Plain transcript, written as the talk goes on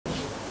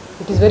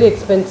It is very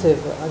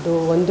expensive. ಅದು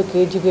 1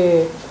 kgಗೆ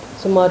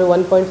ಸುಮಾರು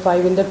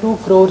 1.5 ಇಂದ 2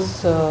 crores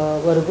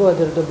ವರೆಗೂ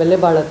ಅದರದ್ದು ಬೆಲೆ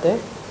ಬಾಳುತ್ತೆ.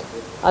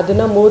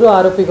 ಅದನ್ನು 3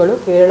 ಆರೋಪಿಗಳು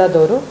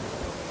ಕೇರಳದವರು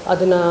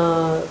ಅದನ್ನು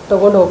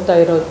ತಗೊಂಡು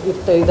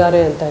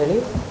ಇದ್ದಾರೆ ಅಂತ ಹೇಳಿ.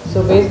 So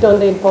based on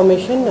the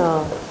information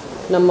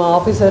ನಮ್ಮ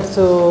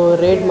ಆಫೀಸರ್ಸು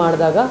ರೇಡ್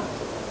ಮಾಡಿದಾಗ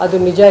ಅದು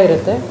ನಿಜ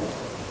ಇರುತ್ತೆ.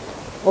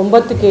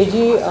 9 kg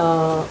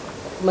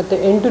ಮತ್ತು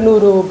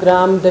 800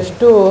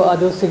 ಗ್ರಾಮ್ದಷ್ಟು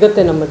ಅದು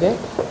ಸಿಗುತ್ತೆ ನಮಗೆ.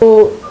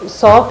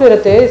 ಸಾಫ್ಟ್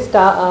ಇರುತ್ತೆ.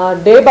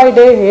 ಡೇ ಬೈ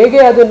ಡೇ ಹೇಗೆ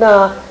ಅದನ್ನು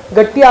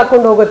ಗಟ್ಟಿ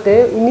ಹಾಕ್ಕೊಂಡು ಹೋಗುತ್ತೆ.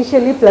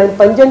 ಇನಿಷಿಯಲಿ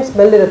ಪಂಜೆಂಟ್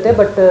ಸ್ಮೆಲ್ ಇರುತ್ತೆ,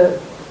 but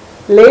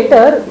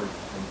later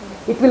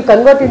it will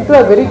convert into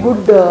a very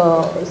good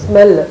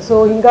smell. So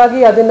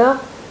ಹೀಗಾಗಿ ಅದನ್ನು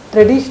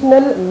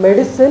ಟ್ರೆಡಿಷ್ನಲ್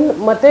ಮೆಡಿಸಿನ್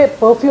ಮತ್ತು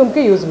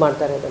ಪರ್ಫ್ಯೂಮ್ಗೆ ಯೂಸ್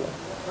ಮಾಡ್ತಾರೆ.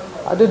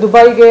 ಅದು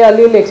ದುಬೈಗೆ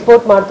ಅಲ್ಲಿ ಇಲ್ಲಿ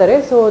ಎಕ್ಸ್ಪೋರ್ಟ್ ಮಾಡ್ತಾರೆ.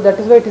 So that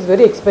is why it is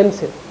very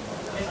expensive.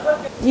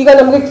 ಈಗ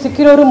ನಮಗೆ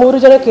ಸಿಕ್ಕಿರೋರು 3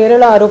 ಜನ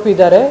ಕೇರಳ ಆರೋಪಿ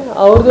ಇದ್ದಾರೆ.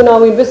 ಅವ್ರದ್ದು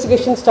ನಾವು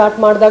ಇನ್ವೆಸ್ಟಿಗೇಷನ್ ಸ್ಟಾರ್ಟ್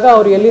ಮಾಡಿದಾಗ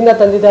ಅವ್ರು ಎಲ್ಲಿಂದ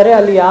ತಂದಿದ್ದಾರೆ,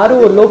 ಅಲ್ಲಿ ಯಾರು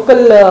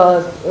ಲೋಕಲ್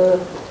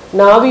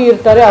ನಾವಿ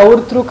ಇರ್ತಾರೆ ಅವ್ರ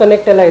ಥ್ರೂ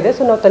ಕನೆಕ್ಟ್ ಎಲ್ಲ ಇದೆ.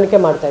 ಸೊ ನಾವು ತನಿಖೆ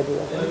ಮಾಡ್ತಾ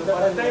ಇದ್ದೀವಿ.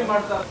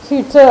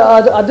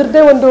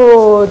 ಅದರದ್ದೇ ಒಂದು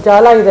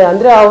ಜಾಲ ಇದೆ.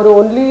 ಅಂದರೆ ಅವರು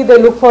only they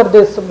look for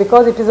this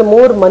because it is a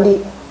more money.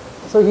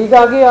 So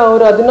ಹೀಗಾಗಿ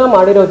ಅವರು ಅದನ್ನು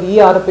ಮಾಡಿರೋದು. ಈ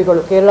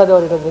ಆರೋಪಿಗಳು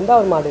ಕೇರಳದವ್ರು ಇರೋದ್ರಿಂದ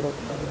ಅವ್ರು ಮಾಡಿರೋದು.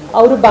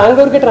 ಅವರು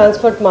ಬ್ಯಾಂಗ್ಳೂರ್ಗೆ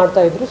ಟ್ರಾನ್ಸ್ಫರ್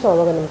ಮಾಡ್ತಾ ಇದ್ರು. ಸೊ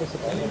ಅವಾಗ ನಮಗೆ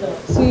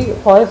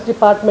ಫಾರೆಸ್ಟ್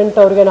ಡಿಪಾರ್ಟ್ಮೆಂಟ್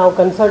ಅವ್ರಿಗೆ ನಾವು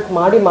ಕನ್ಸಲ್ಟ್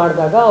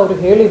ಮಾಡಿದಾಗ ಅವರು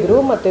ಹೇಳಿದರು.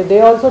 ಮತ್ತು they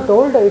also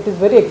told it is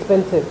very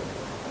expensive.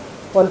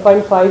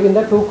 1.5 ಇಂದ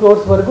 2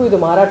 crores ವರೆಗೂ ಇದು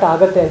ಮಾರಾಟ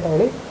ಆಗುತ್ತೆ ಅಂತ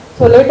ಹೇಳಿ.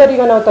 ಸೊ ಲೇಟರ್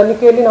ಈಗ ನಾವು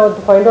ತನಿಖೆಯಲ್ಲಿ ನಾವು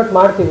ಫೈಂಡ್ ಔಟ್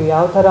ಮಾಡ್ತೀವಿ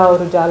ಯಾವ ಥರ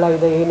ಅವರು ಜಾಲ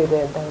ಇದೆ ಏನಿದೆ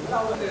ಅಂತ ಹೇಳಿ.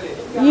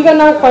 ಈಗ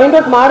ನಾವು ಫೈಂಡ್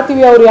ಔಟ್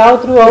ಮಾಡ್ತೀವಿ ಅವ್ರು ಯಾವ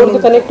ಥ್ರೂ ಅವ್ರದ್ದು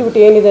ಕನೆಕ್ಟಿವಿಟಿ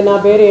ಏನಿದೆ, ನಾ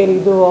ಬೇರೆ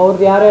ಏನಿದು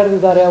ಅವ್ರದ್ದು ಯಾರ್ಯಾರು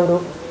ಇದ್ದಾರೆ, ಅವರು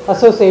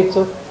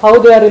associates, how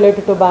they are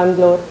related to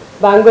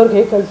ಬ್ಯಾಂಗ್ಳೂರ್ಗೆ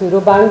ಹೇಗೆ ಕಳಿಸಿದ್ರು,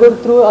 ಬ್ಯಾಂಗ್ಳೂರ್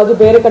ಥ್ರೂ ಅದು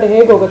ಬೇರೆ ಕಡೆ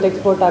ಹೇಗೆ ಹೋಗುತ್ತೆ,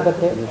 ಎಕ್ಸ್ಪೋರ್ಟ್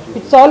ಆಗುತ್ತೆ.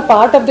 It's all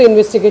part of the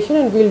investigation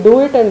and will do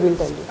it and will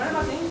tell you.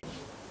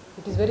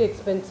 It is very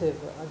expensive.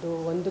 ಅದು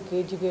 1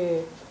 kgಗೆ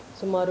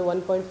ಸುಮಾರು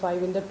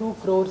 1.5 ಇಂದ 2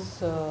 crores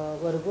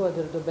ವರೆಗೂ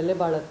ಅದರದ್ದು ಬೆಲೆ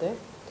ಬಾಳುತ್ತೆ.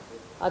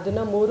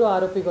 ಅದನ್ನು 3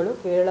 ಆರೋಪಿಗಳು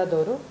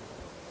ಕೇರಳದವರು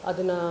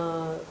ಅದನ್ನು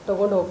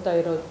ತಗೊಂಡು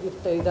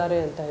ಇದ್ದಾರೆ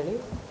ಅಂತ ಹೇಳಿ.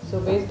 So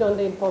based on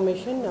the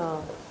information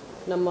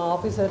ನಮ್ಮ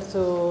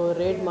ಆಫೀಸರ್ಸು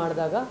ರೇಡ್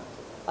ಮಾಡಿದಾಗ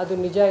ಅದು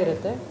ನಿಜ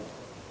ಇರುತ್ತೆ.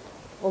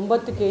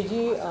 9 kg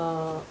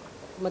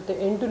ಮತ್ತು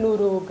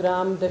 800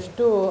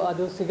 ಗ್ರಾಮ್ದಷ್ಟು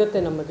ಅದು ಸಿಗುತ್ತೆ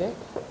ನಮಗೆ.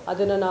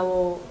 ಅದನ್ನು ನಾವು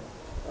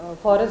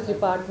ಫಾರೆಸ್ಟ್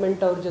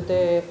ಡಿಪಾರ್ಟ್ಮೆಂಟ್ ಅವ್ರ ಜೊತೆ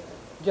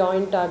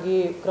ಜಾಯಿಂಟ್ ಆಗಿ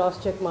ಕ್ರಾಸ್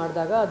ಚೆಕ್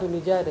ಮಾಡಿದಾಗ ಅದು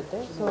ನಿಜ ಇರುತ್ತೆ.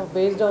 ಸೊ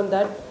ಬೇಸ್ಡ್ ಆನ್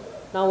ದ್ಯಾಟ್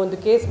ನಾವು ಒಂದು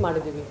ಕೇಸ್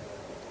ಮಾಡಿದ್ದೀವಿ.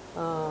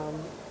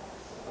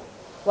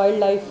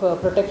 ವೈಲ್ಡ್ ಲೈಫ್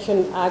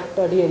ಪ್ರೊಟೆಕ್ಷನ್ ಆ್ಯಕ್ಟ್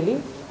ಅಡಿಯಲ್ಲಿ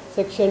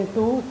ಸೆಕ್ಷನ್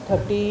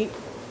 230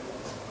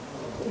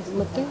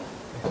 ಮತ್ತು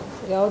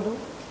ಯಾವುದು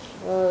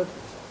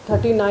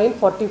 39,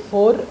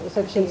 44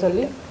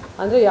 ಸೆಕ್ಷನ್ಸಲ್ಲಿ,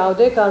 ಅಂದರೆ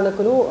ಯಾವುದೇ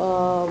ಕಾರಣಕ್ಕೂ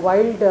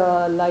wild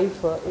life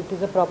it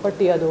is a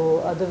property,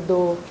 ಅದರದ್ದು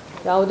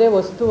ಯಾವುದೇ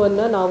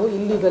ವಸ್ತುವನ್ನು ನಾವು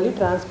ಇಲ್ಲಿಗಲಿ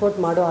ಟ್ರಾನ್ಸ್ಪೋರ್ಟ್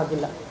ಮಾಡೋ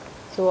ಆಗಿಲ್ಲ.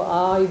 ಸೊ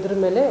ಇದ್ರ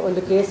ಮೇಲೆ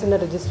ಒಂದು ಕೇಸನ್ನು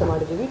ರಿಜಿಸ್ಟರ್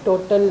ಮಾಡಿದ್ದೀವಿ.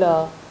 ಟೋಟಲ್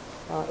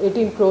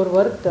 18 crore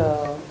ವರ್ತ್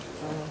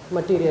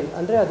ಮಟೀರಿಯಲ್,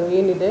 ಅಂದರೆ ಅದು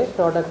ಏನಿದೆ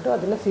ಪ್ರಾಡಕ್ಟು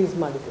ಅದನ್ನು ಸೀಸ್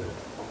ಮಾಡಿದ್ದೀವಿ.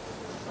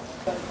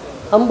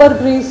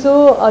 ಅಂಬರ್ಗ್ರೀಸು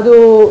ಅದು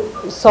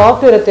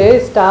ಸಾಫ್ಟ್ ಇರುತ್ತೆ.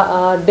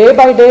 ಡೇ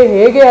ಬೈ ಡೇ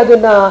ಹೇಗೆ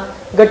ಅದನ್ನು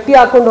ಗಟ್ಟಿ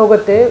ಹಾಕ್ಕೊಂಡು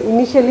ಹೋಗುತ್ತೆ.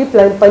 ಇನಿಷಿಯಲಿ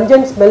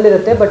ಪಂಜೆಂಟ್ ಸ್ಮೆಲ್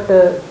ಇರುತ್ತೆ, but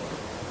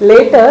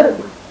later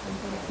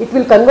it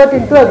will convert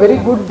into a very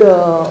good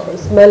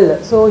smell.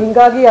 So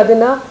ಹೀಗಾಗಿ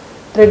ಅದನ್ನು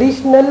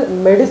ಟ್ರೆಡಿಷ್ನಲ್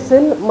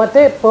ಮೆಡಿಸಿನ್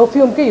ಮತ್ತು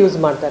ಪರ್ಫ್ಯೂಮ್ಗೆ ಯೂಸ್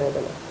ಮಾಡ್ತಾರೆ.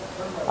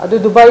 ಅದು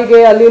ದುಬೈಗೆ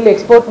ಅಲ್ಲಿ ಇಲ್ಲಿ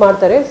ಎಕ್ಸ್ಪೋರ್ಟ್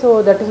ಮಾಡ್ತಾರೆ. So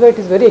that is why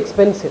it is very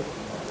expensive.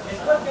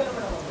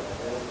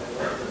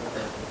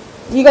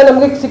 ಈಗ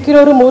ನಮಗೆ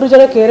ಸಿಕ್ಕಿರೋರು 3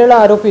 ಜನ ಕೇರಳ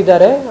ಆರೋಪಿ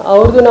ಇದ್ದಾರೆ.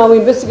 ಅವ್ರದ್ದು ನಾವು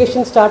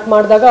ಇನ್ವೆಸ್ಟಿಗೇಷನ್ ಸ್ಟಾರ್ಟ್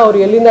ಮಾಡಿದಾಗ ಅವ್ರು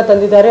ಎಲ್ಲಿಂದ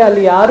ತಂದಿದ್ದಾರೆ,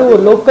 ಅಲ್ಲಿ ಯಾರು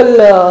ಲೋಕಲ್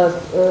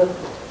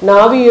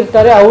ನಾವಿ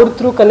ಇರ್ತಾರೆ ಅವ್ರ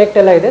ಥ್ರೂ ಕನೆಕ್ಟ್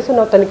ಎಲ್ಲ ಇದೆ. ಸೊ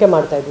ನಾವು ತನಿಖೆ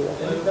ಮಾಡ್ತಾ ಇದ್ದೀವಿ.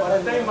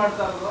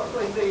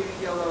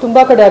 ತುಂಬ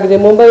ಕಡೆ ಆಗಿದೆ.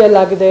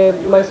 ಮುಂಬೈಯಲ್ಲಾಗಿದೆ,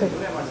 ಮೈಸೂರು.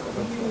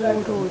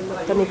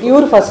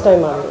 ಇವರು ಫಸ್ಟ್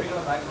ಟೈಮ್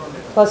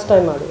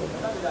ಮಾಡಿದ್ರು.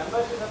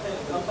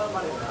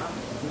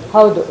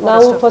 ಹೌದು,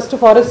 ನಾವು ಫಸ್ಟ್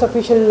ಫಾರೆಸ್ಟ್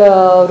ಅಫಿಷಿಯಲ್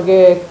ಅವ್ರಿಗೆ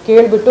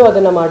ಕೇಳಿಬಿಟ್ಟು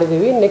ಅದನ್ನು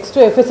ಮಾಡಿದ್ದೀವಿ. ನೆಕ್ಸ್ಟ್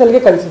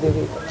FSLಗೆ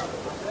ಕಳಿಸಿದ್ದೀವಿ.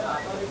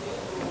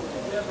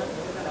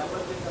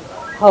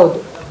 ಹೌದು,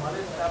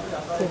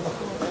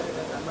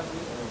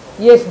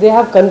 S, they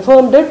have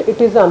confirmed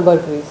it is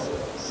Ambergris.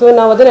 So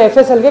ನಾವು ಅದನ್ನು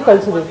FSLಗೆ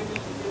ಕಳಿಸಿದ್ದೀವಿ.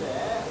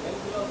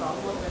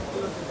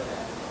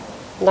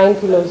 9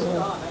 kilos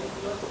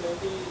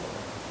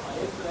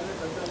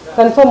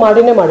ಕನ್ಫರ್ಮ್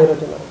ಮಾಡಿನೇ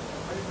ಮಾಡಿರೋದು ನಾವು.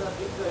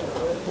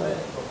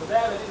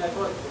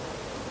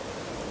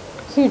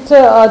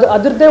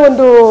 ಅದರದ್ದೇ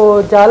ಒಂದು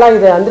ಜಾಲ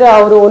ಇದೆ. ಅಂದರೆ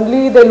ಅವರು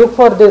only they look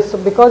for this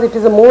because it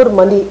is a more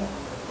money.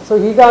 So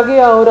ಹೀಗಾಗಿ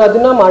ಅವರು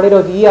ಅದನ್ನು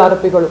ಮಾಡಿರೋದು. ಈ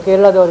ಆರೋಪಿಗಳು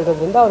ಕೇರಳದವ್ರು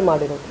ಇರೋದ್ರಿಂದ ಅವ್ರು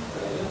ಮಾಡಿರೋದು.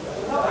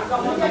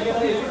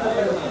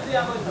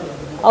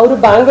 ಅವರು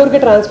ಬ್ಯಾಂಗ್ಳೂರ್ಗೆ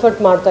ಟ್ರಾನ್ಸ್ಫರ್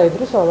ಮಾಡ್ತಾ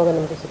ಇದ್ರು. ಸೊ ಅವಾಗ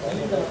ನಮಗೆ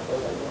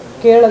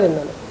ಕೇರಳದಿಂದ.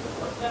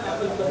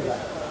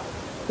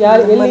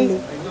 ಯಾರು ಎಲ್ಲಿ?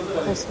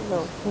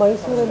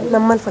 ಮೈಸೂರಲ್ಲಿ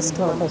ನಮ್ಮಲ್ಲಿ ಫಸ್ಟ್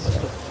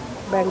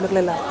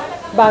ಬ್ಯಾಂಗ್ಳೂರಲ್ಲ.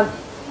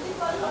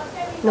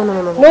 ನೋ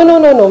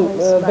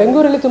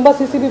ಬೆಂಗಳೂರಲ್ಲಿ ತುಂಬ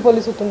CCB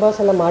ಪೊಲೀಸರು ತುಂಬ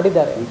ಸಲ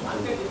ಮಾಡಿದ್ದಾರೆ.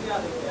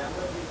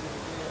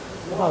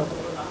 ಹೌದು.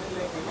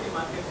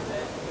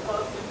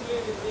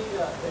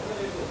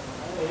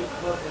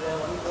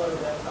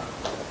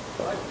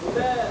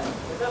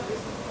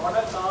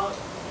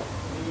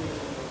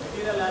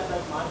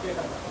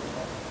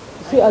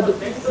 ಸಿ ಅದು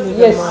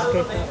ಎಸ್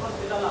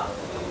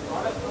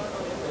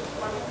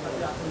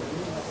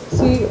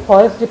ಸಿ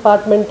ಫಾರೆಸ್ಟ್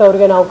ಡಿಪಾರ್ಟ್ಮೆಂಟ್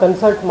ಅವ್ರಿಗೆ ನಾವು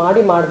ಕನ್ಸಲ್ಟ್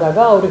ಮಾಡಿದಾಗ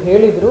ಅವರು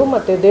ಹೇಳಿದರು,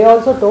 ಮತ್ತು they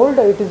also told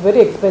it is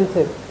very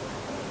expensive,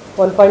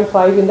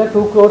 1.5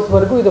 2 crores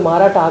ಇದು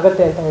ಮಾರಾಟ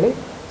ಆಗುತ್ತೆ ಅಂತ ಹೇಳಿ.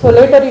 ಸೊ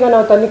ಲೇಟರ್ ಈಗ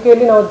ನಾವು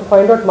ತನಿಖೆಯಲ್ಲಿ ನಾವು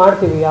ಫೈಂಡ್ ಔಟ್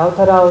ಮಾಡ್ತೀವಿ ಯಾವ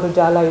ಥರ ಅವರು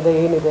ಜಾಲ ಇದೆ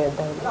ಏನಿದೆ ಅಂತ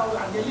ಹೇಳಿ.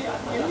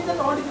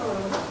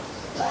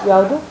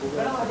 ಯಾವುದು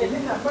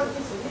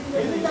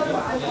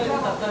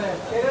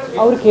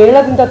ಅವ್ರು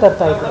ಕೇರಳದಿಂದ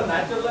ತರ್ತಾ ಇದ್ರು.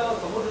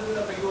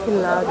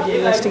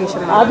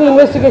 ಅದು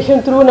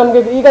ಇನ್ವೆಸ್ಟಿಗೇಷನ್ ಥ್ರೂ ನಮಗೆ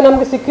ಈಗ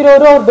ನಮಗೆ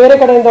ಸಿಕ್ಕಿರೋರು ಅವ್ರು ಬೇರೆ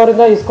ಕಡೆಯಿಂದ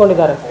ಅವರಿಂದ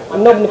ಇಸ್ಕೊಂಡಿದ್ದಾರೆ,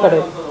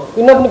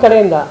 ಇನ್ನೊಬ್ಬನ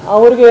ಕಡೆಯಿಂದ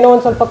ಅವ್ರಿಗೆ ಏನೋ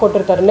ಒಂದು ಸ್ವಲ್ಪ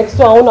ಕೊಟ್ಟಿರ್ತಾರೆ,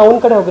 ನೆಕ್ಸ್ಟ್ ಅವನ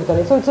ಕಡೆ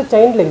ಹೋಗಿರ್ತಾನೆ. So it's a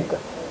chain link,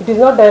 it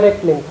is not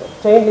direct link,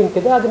 chain link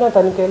ಇದೆ, ಅದನ್ನು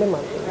ತನಿಖೆಯಲ್ಲಿ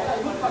ಮಾಡ್ತೀವಿ.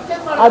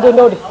 ಅದು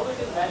ನೋಡಿ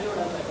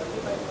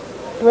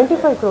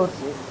 25 crores.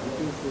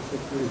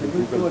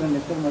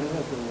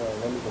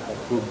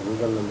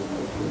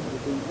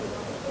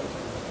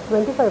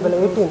 ಅಲ್ಲ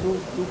 18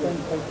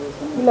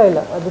 ಇಲ್ಲ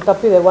ಅದು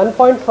ತಪ್ಪಿದೆ.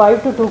 1.5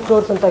 to 2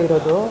 crores ಅಂತ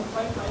ಇರೋದು.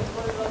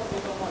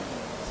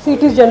 C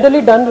it is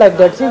generally done like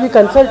that. C V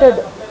consulted.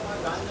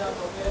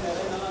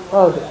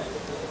 ಹೌದು,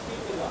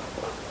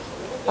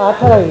 ಆ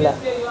ಥರ ಇಲ್ಲ.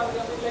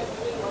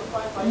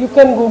 You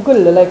can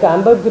Google like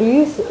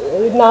Ambergris.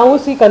 ನಾವು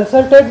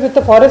consulted with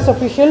the forest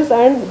officials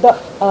and the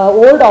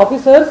old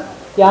officers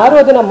ಯಾರು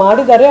ಅದನ್ನು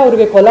ಮಾಡಿದ್ದಾರೆ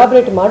ಅವರಿಗೆ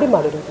ಕೊಲಾಬ್ರೇಟ್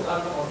ಮಾಡಿರೋದು.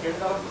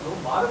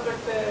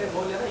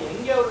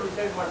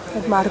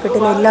 ಮಾರುಕಟ್ಟೆ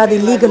ಇಲ್ಲ, ಅದು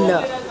illegal.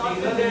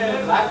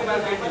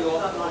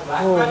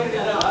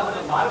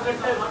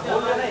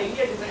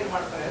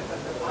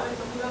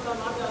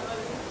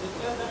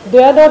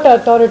 They are not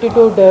authority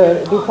to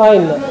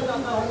define.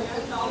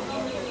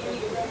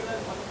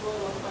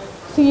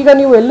 C ಈಗ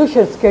ನೀವು ಎಲ್ಲೂ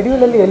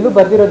ಸ್ಕೆಡ್ಯೂಲಲ್ಲಿ ಎಲ್ಲೂ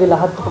ಬರೆದಿರೋದಿಲ್ಲ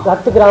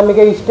 10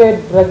 ಗ್ರಾಮಿಗೆ ಇಷ್ಟೇ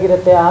ಡ್ರಗ್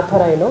ಇರುತ್ತೆ ಆ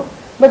ಥರ ಏನು.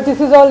 But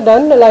this is all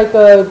done like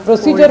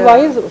procedure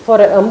wise.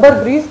 For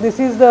Ambergris this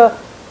is the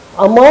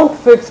amount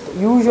fixed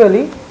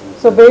usually.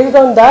 So based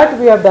on that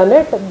we have done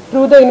it.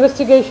 Through the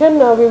investigation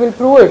we will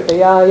prove it.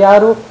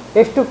 ಯಾರು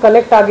ಎಷ್ಟು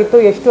collect ಆಗಿತ್ತು,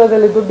 ಎಷ್ಟು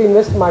ಅದರಲ್ಲಿ ದುಡ್ಡು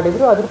invest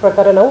ಮಾಡಿದ್ರು, ಅದ್ರ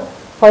ಪ್ರಕಾರ ನಾವು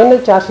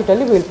final charge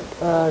ಶೀಟಲ್ಲಿ will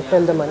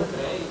tell the money.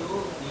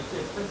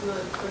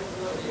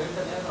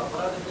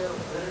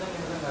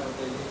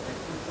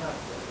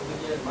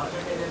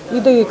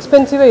 ಇದು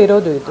ಎಕ್ಸ್ಪೆನ್ಸಿವೇ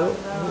ಇರೋದು ಇದು.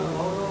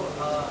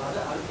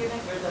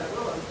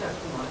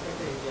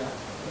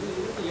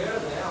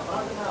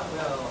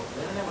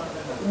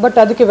 ಬಟ್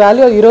ಅದಕ್ಕೆ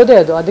ವ್ಯಾಲ್ಯೂ ಇರೋದೇ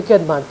ಅದಕ್ಕೆ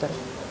ಅದು ಮಾಡ್ತಾರೆ.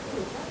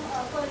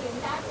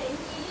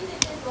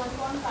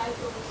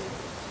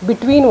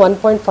 Between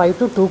 1.5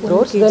 to 2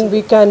 crores, then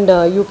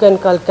you can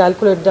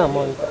calculate the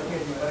amount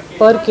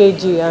per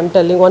kg. I am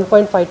telling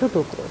 1.5 to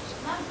 2 crores.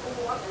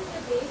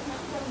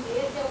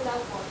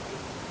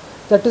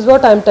 That is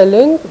what I am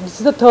telling. This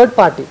is the third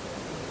party.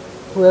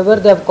 Whoever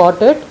they have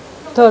caught it,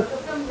 third.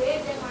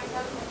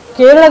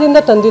 ಕೇರಳದಿಂದ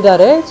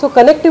ತಂದಿದ್ದಾರೆ. So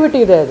connectivity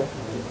ಇದೆ ಅದು.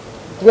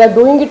 We are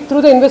doing it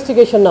through the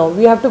investigation now.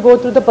 We have to go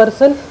through the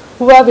person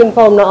who have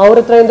informed. ಅವ್ರ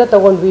ಹತ್ರದಿಂದ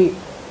ತಗೊಂಡ್ವಿ.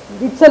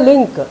 It's a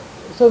link.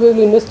 So we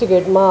will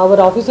investigate. Our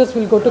officers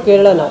will go to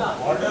Kerala now.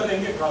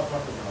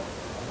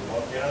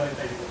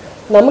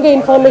 ನಮಗೆ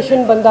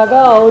information ಬಂದಾಗ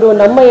ಅವರು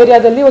ನಮ್ಮ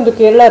ಏರಿಯಾದಲ್ಲಿ ಒಂದು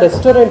Kerala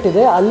restaurant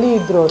ಇದೆ, ಅಲ್ಲಿ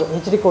ಇದ್ರು ಅವರು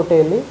HD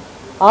ಕೋಟೆಯಲ್ಲಿ.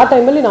 ಆ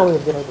ಟೈಮಲ್ಲಿ ನಾವು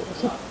ಇದ್ದಿರೋದು.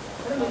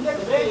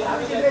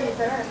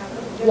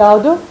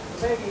 ಯಾವುದು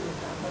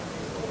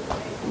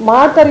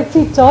ಮಾಡ್ತಾರೆ?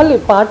 It's all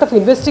part of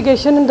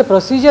investigation in the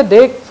procedure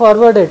they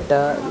forward it.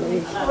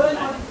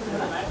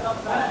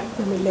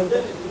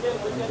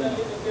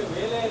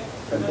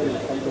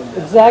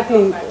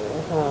 Exactly,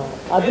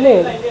 ಅದನ್ನೇ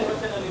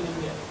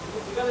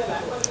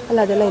ಅಲ್ಲ,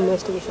 ಅದೆಲ್ಲ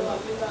investigation.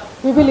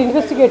 We will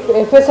investigate.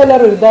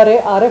 FSLR ಇದ್ದಾರೆ,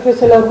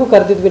 RFSL ಅವ್ರಿಗೂ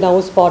ಕರೆದಿದ್ವಿ ನಾವು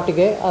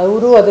ಸ್ಪಾಟಿಗೆ,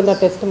 ಅವರು ಅದನ್ನು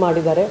ಟೆಸ್ಟ್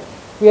ಮಾಡಿದ್ದಾರೆ.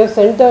 We have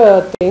scent the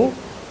thing.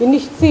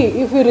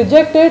 if we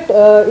reject it,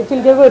 it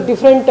will give a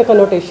different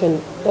connotation.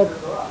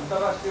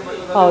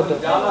 ಹೌದು,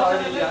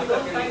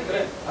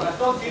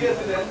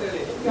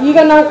 ಈಗ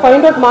ನಾವು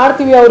ಫೈಂಡ್ ಔಟ್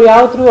ಮಾಡ್ತೀವಿ ಅವ್ರು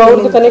ಯಾವ ಥ್ರೂ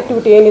ಅವ್ರದ್ದು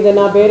ಕನೆಕ್ಟಿವಿಟಿ ಏನಿದೆ,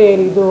 ನಾ ಬೇರೆ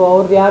ಏನಿದು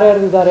ಅವ್ರದ್ದು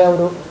ಯಾರ್ಯಾರು ಇದ್ದಾರೆ,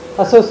 ಅವರು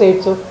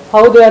associates,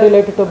 how they are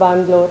related to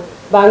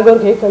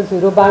ಬ್ಯಾಂಗ್ಳೂರ್ಗೆ ಹೇಗೆ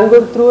ಕಳಿಸಿದ್ರು,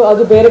 ಬ್ಯಾಂಗ್ಳೂರ್ ಥ್ರೂ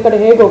ಅದು ಬೇರೆ ಕಡೆ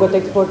ಹೇಗೆ ಹೋಗುತ್ತೆ,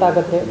 ಎಕ್ಸ್ಪೋರ್ಟ್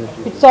ಆಗುತ್ತೆ.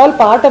 It's all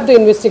part of the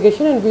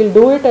investigation and will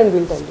do it and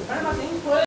will tell you.